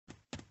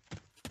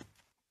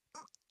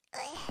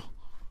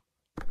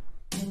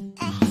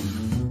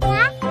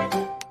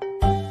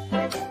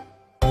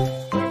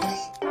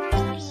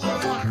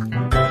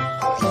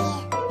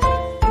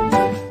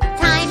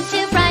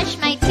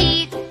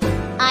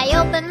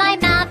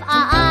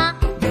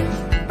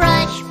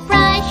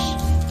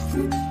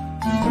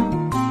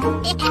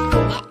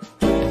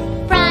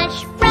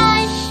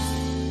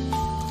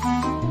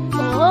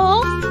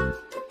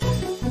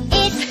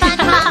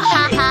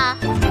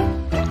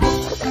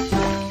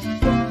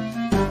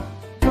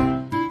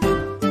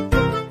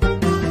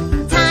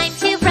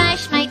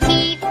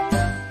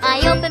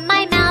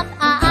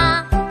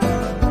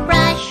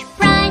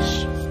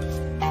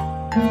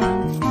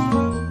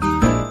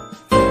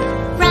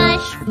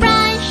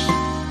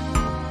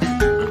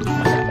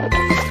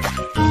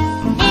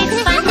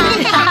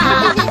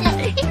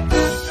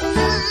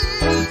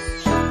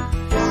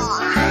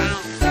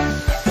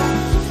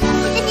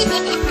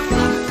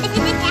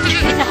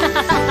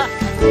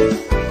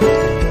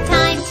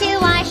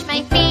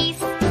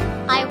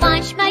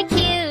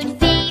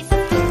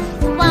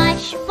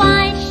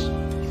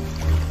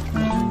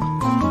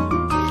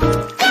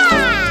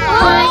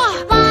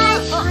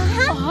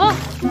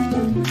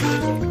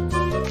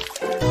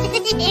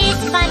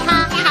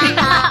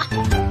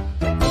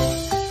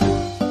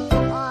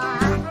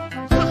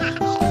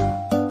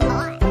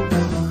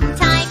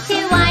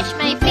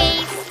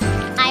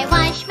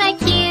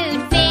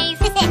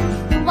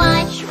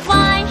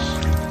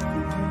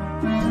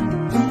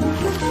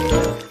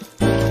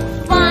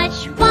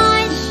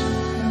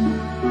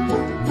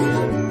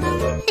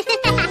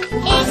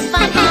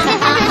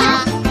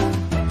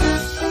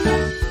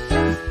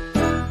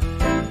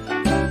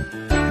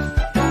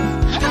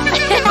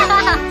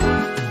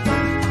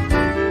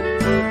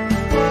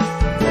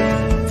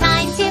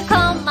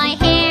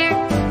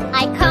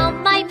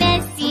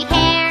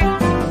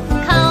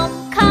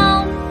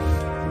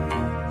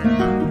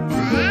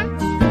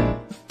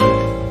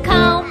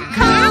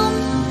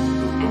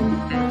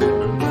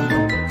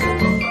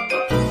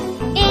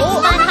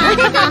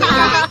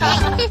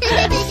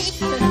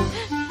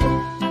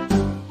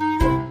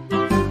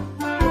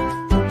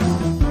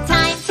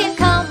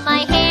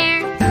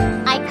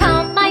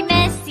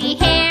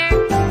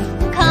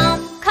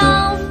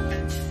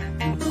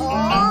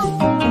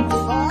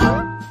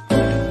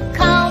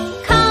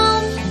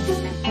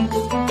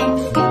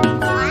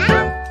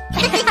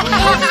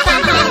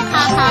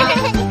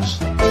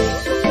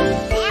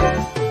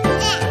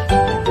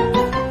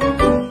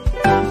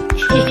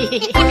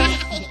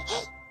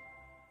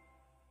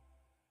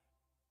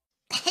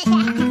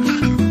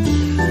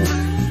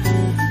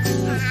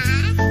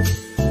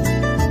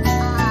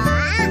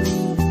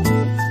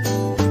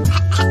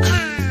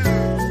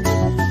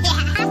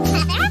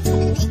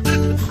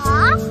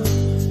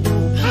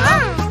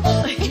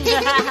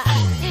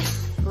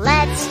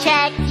Let's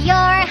check your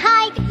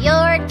height.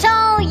 You're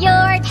tall,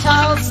 you're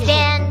tall.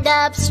 Stand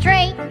up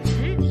straight.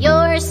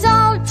 You're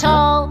so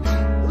tall.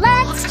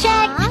 Let's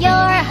check your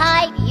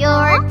height.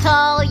 You're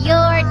tall,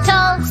 you're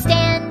tall.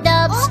 Stand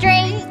up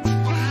straight.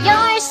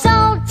 You're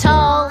so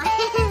tall.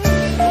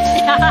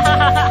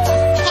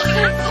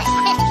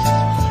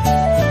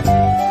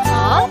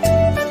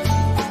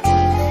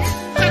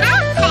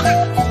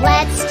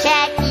 Let's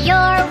check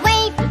your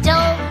weight.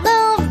 Don't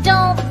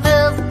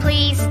move.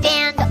 Please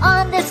stand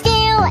on the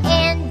scale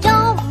and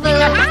don't move.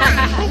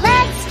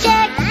 Let's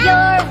check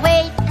your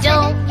weight.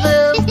 Don't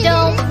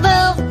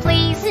move.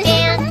 Please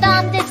stand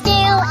on the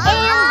scale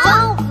and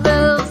don't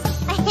move.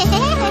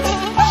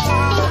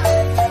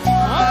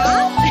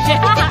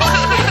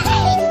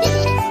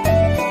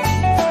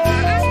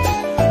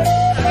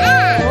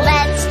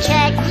 Let's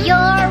check your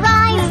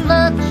eyes.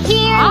 Look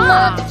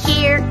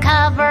here.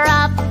 Cover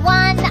up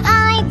one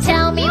eye.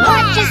 Tell me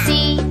what you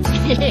see.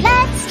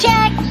 Let's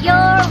check your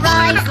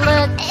eyes.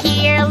 Look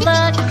here.